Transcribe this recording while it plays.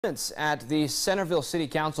At the Centerville City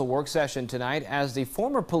Council work session tonight as the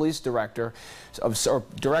former police director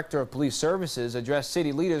of police services addressed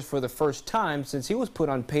city leaders for the first time since he was put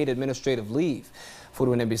on paid administrative leave.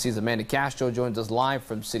 41 NBC's Amanda Castro joins us live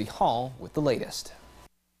from City Hall with the latest.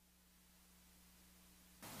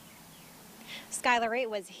 Skylar, it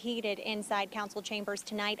was heated inside council chambers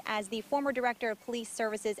tonight as the former director of police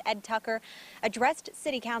services, Ed Tucker, addressed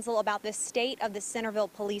city council about the state of the Centerville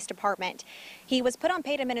Police Department. He was put on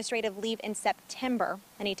paid administrative leave in September,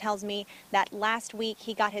 and he tells me that last week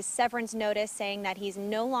he got his severance notice saying that he's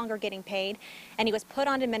no longer getting paid, and he was put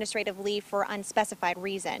on administrative leave for unspecified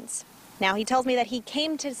reasons. Now, he tells me that he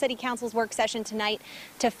came to City Council's work session tonight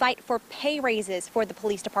to fight for pay raises for the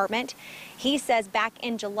police department. He says back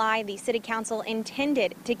in July, the City Council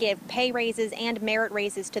intended to give pay raises and merit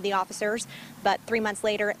raises to the officers, but 3 months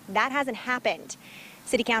later, that hasn't happened.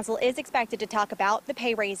 City Council is expected to talk about the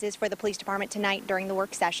pay raises for the police department tonight during the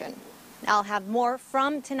work session. I'll have more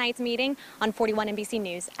from tonight's meeting on 41 NBC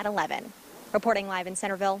News at 11. Reporting live in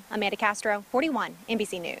Centerville, Amanda Castro, 41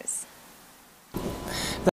 NBC News.